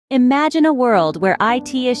Imagine a world where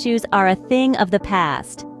IT issues are a thing of the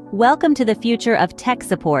past. Welcome to the future of tech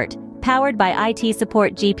support, powered by IT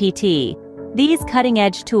Support GPT. These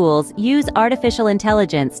cutting-edge tools use artificial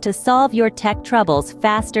intelligence to solve your tech troubles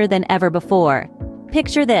faster than ever before.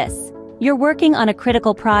 Picture this. You're working on a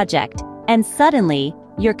critical project, and suddenly,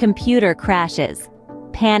 your computer crashes.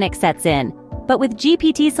 Panic sets in. But with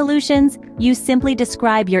GPT solutions, you simply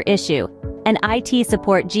describe your issue, and IT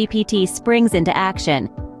Support GPT springs into action.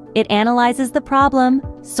 It analyzes the problem,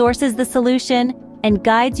 sources the solution, and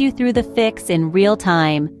guides you through the fix in real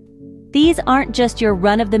time. These aren't just your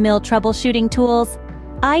run-of-the-mill troubleshooting tools.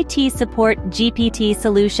 IT Support GPT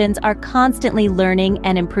solutions are constantly learning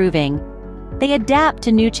and improving. They adapt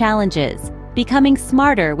to new challenges, becoming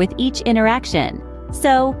smarter with each interaction.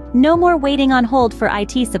 So, no more waiting on hold for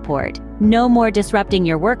IT support, no more disrupting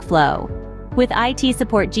your workflow. With IT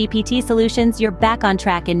Support GPT solutions, you're back on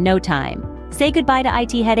track in no time. Say goodbye to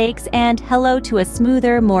IT headaches and hello to a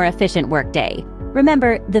smoother, more efficient workday.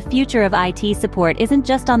 Remember, the future of IT support isn't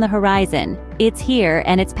just on the horizon. It's here,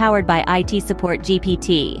 and it's powered by IT Support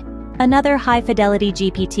GPT. Another high-fidelity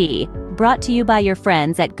GPT, brought to you by your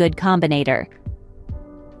friends at Good Combinator.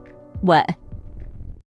 What?